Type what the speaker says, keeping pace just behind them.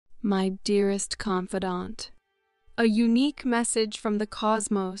My dearest confidant, a unique message from the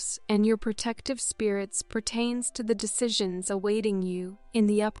cosmos and your protective spirits pertains to the decisions awaiting you in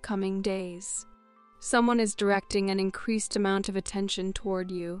the upcoming days. Someone is directing an increased amount of attention toward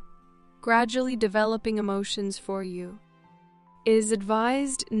you, gradually developing emotions for you. It is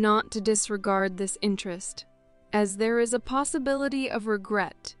advised not to disregard this interest, as there is a possibility of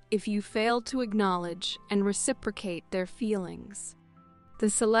regret if you fail to acknowledge and reciprocate their feelings. The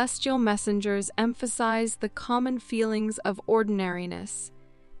celestial messengers emphasize the common feelings of ordinariness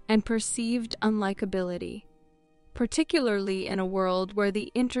and perceived unlikability, particularly in a world where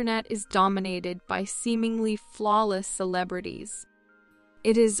the internet is dominated by seemingly flawless celebrities.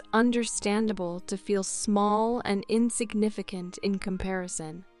 It is understandable to feel small and insignificant in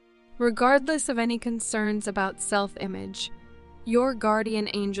comparison. Regardless of any concerns about self-image, your guardian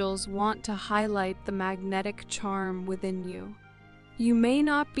angels want to highlight the magnetic charm within you. You may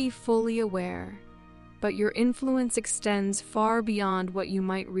not be fully aware, but your influence extends far beyond what you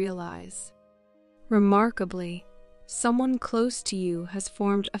might realize. Remarkably, someone close to you has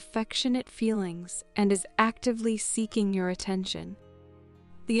formed affectionate feelings and is actively seeking your attention.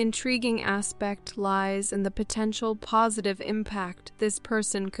 The intriguing aspect lies in the potential positive impact this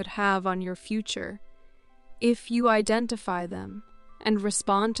person could have on your future if you identify them and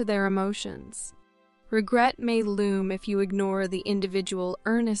respond to their emotions. Regret may loom if you ignore the individual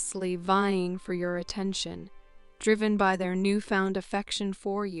earnestly vying for your attention, driven by their newfound affection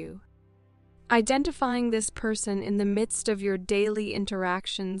for you. Identifying this person in the midst of your daily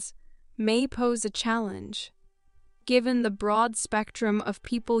interactions may pose a challenge, given the broad spectrum of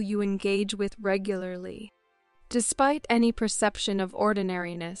people you engage with regularly. Despite any perception of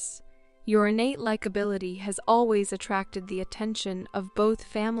ordinariness, your innate likability has always attracted the attention of both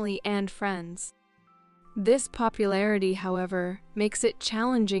family and friends. This popularity, however, makes it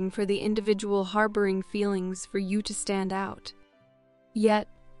challenging for the individual harboring feelings for you to stand out. Yet,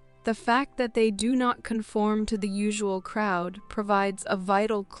 the fact that they do not conform to the usual crowd provides a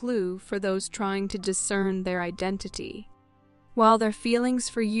vital clue for those trying to discern their identity. While their feelings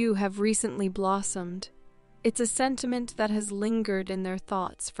for you have recently blossomed, it's a sentiment that has lingered in their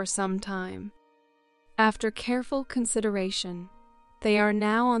thoughts for some time. After careful consideration, they are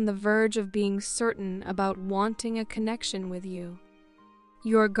now on the verge of being certain about wanting a connection with you.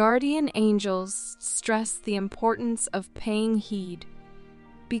 Your guardian angels stress the importance of paying heed,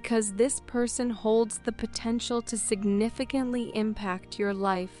 because this person holds the potential to significantly impact your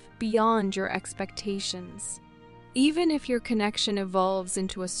life beyond your expectations. Even if your connection evolves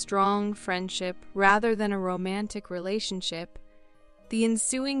into a strong friendship rather than a romantic relationship, the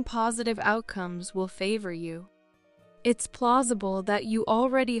ensuing positive outcomes will favor you. It's plausible that you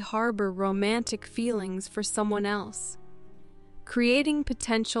already harbor romantic feelings for someone else, creating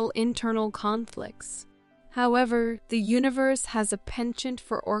potential internal conflicts. However, the universe has a penchant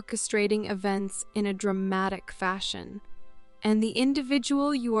for orchestrating events in a dramatic fashion, and the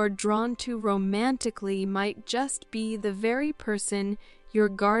individual you are drawn to romantically might just be the very person your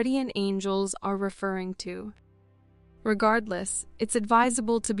guardian angels are referring to. Regardless, it's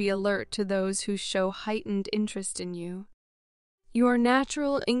advisable to be alert to those who show heightened interest in you. Your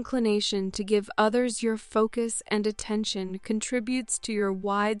natural inclination to give others your focus and attention contributes to your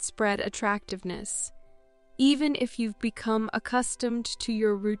widespread attractiveness, even if you've become accustomed to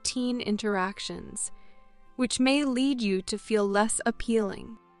your routine interactions, which may lead you to feel less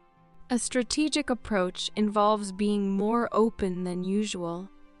appealing. A strategic approach involves being more open than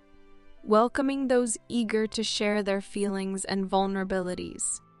usual, welcoming those eager to share their feelings and vulnerabilities.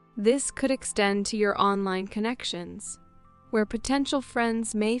 This could extend to your online connections, where potential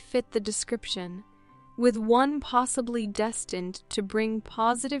friends may fit the description, with one possibly destined to bring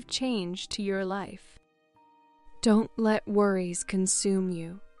positive change to your life. Don't let worries consume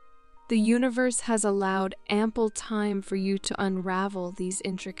you. The universe has allowed ample time for you to unravel these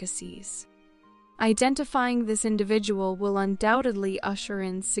intricacies. Identifying this individual will undoubtedly usher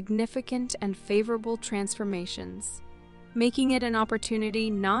in significant and favorable transformations, making it an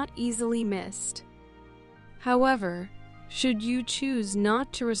opportunity not easily missed. However, should you choose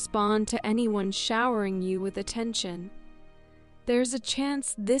not to respond to anyone showering you with attention, there's a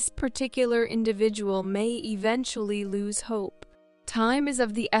chance this particular individual may eventually lose hope. Time is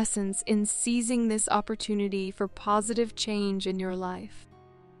of the essence in seizing this opportunity for positive change in your life.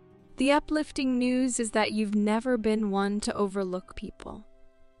 The uplifting news is that you've never been one to overlook people.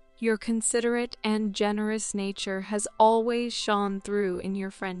 Your considerate and generous nature has always shone through in your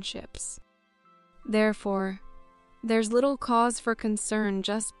friendships. Therefore, there's little cause for concern.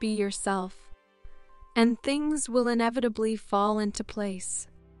 Just be yourself, and things will inevitably fall into place.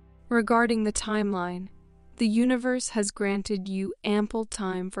 Regarding the timeline, the universe has granted you ample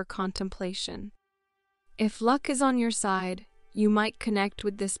time for contemplation. If luck is on your side, you might connect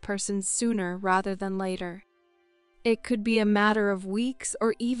with this person sooner rather than later. It could be a matter of weeks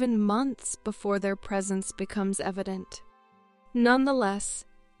or even months before their presence becomes evident. Nonetheless,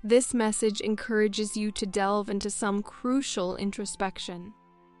 this message encourages you to delve into some crucial introspection.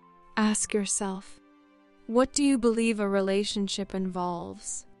 Ask yourself, what do you believe a relationship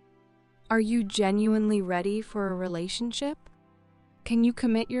involves? Are you genuinely ready for a relationship? Can you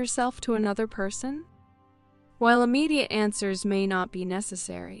commit yourself to another person? While immediate answers may not be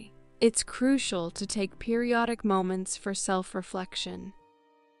necessary, it's crucial to take periodic moments for self-reflection.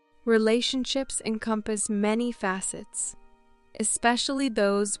 Relationships encompass many facets, especially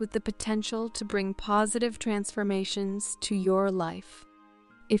those with the potential to bring positive transformations to your life.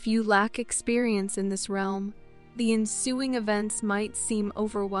 If you lack experience in this realm, the ensuing events might seem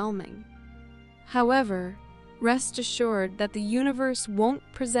overwhelming. However, rest assured that the universe won't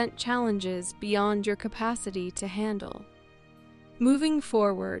present challenges beyond your capacity to handle. Moving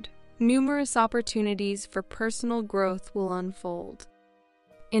forward, numerous opportunities for personal growth will unfold.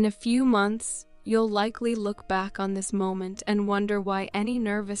 In a few months, you'll likely look back on this moment and wonder why any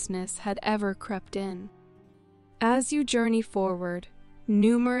nervousness had ever crept in. As you journey forward,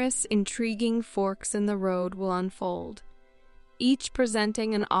 numerous intriguing forks in the road will unfold, each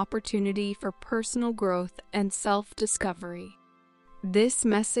presenting an opportunity for personal growth and self-discovery. This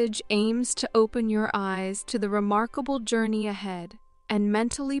message aims to open your eyes to the remarkable journey ahead and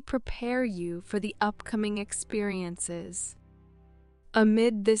mentally prepare you for the upcoming experiences.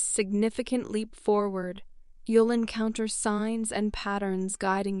 Amid this significant leap forward, you'll encounter signs and patterns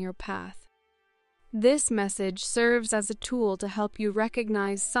guiding your path. This message serves as a tool to help you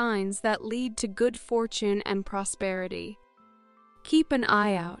recognize signs that lead to good fortune and prosperity. Keep an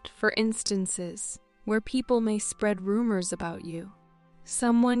eye out for instances where people may spread rumors about you.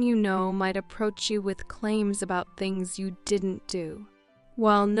 Someone you know might approach you with claims about things you didn't do.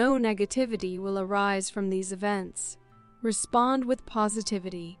 While no negativity will arise from these events, respond with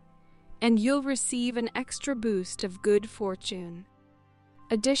positivity, and you'll receive an extra boost of good fortune.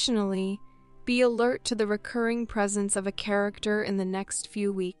 Additionally, be alert to the recurring presence of a character in the next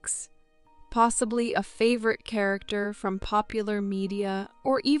few weeks, possibly a favorite character from popular media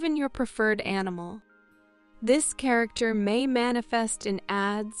or even your preferred animal. This character may manifest in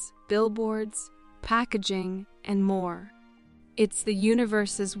ads, billboards, packaging, and more. It's the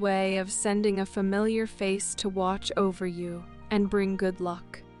universe's way of sending a familiar face to watch over you and bring good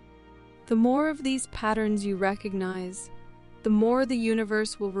luck. The more of these patterns you recognize, the more the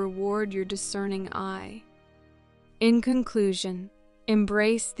universe will reward your discerning eye. In conclusion,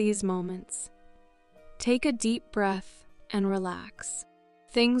 embrace these moments. Take a deep breath and relax.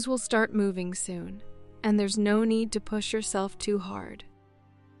 Things will start moving soon, and there's no need to push yourself too hard.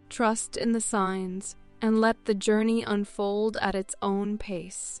 Trust in the signs and let the journey unfold at its own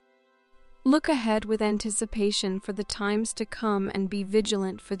pace. Look ahead with anticipation for the times to come and be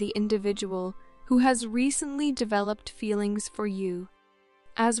vigilant for the individual who has recently developed feelings for you.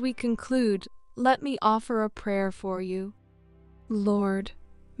 As we conclude, let me offer a prayer for you. Lord,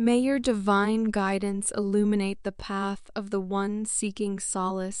 may your divine guidance illuminate the path of the one seeking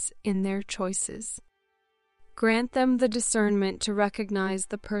solace in their choices. Grant them the discernment to recognize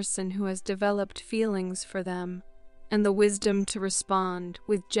the person who has developed feelings for them, and the wisdom to respond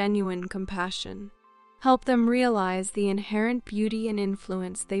with genuine compassion. Help them realize the inherent beauty and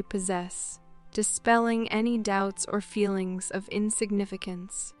influence they possess, dispelling any doubts or feelings of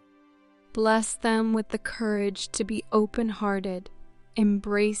insignificance. Bless them with the courage to be open-hearted,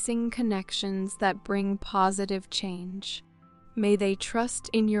 embracing connections that bring positive change. May they trust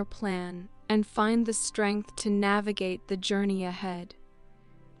in your plan and find the strength to navigate the journey ahead,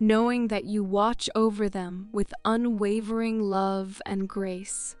 knowing that you watch over them with unwavering love and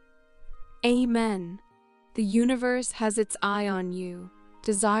grace. Amen. The universe has its eye on you,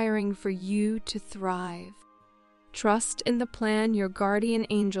 desiring for you to thrive. Trust in the plan your guardian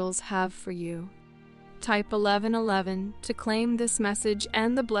angels have for you. Type 1111 to claim this message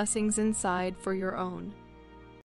and the blessings inside for your own.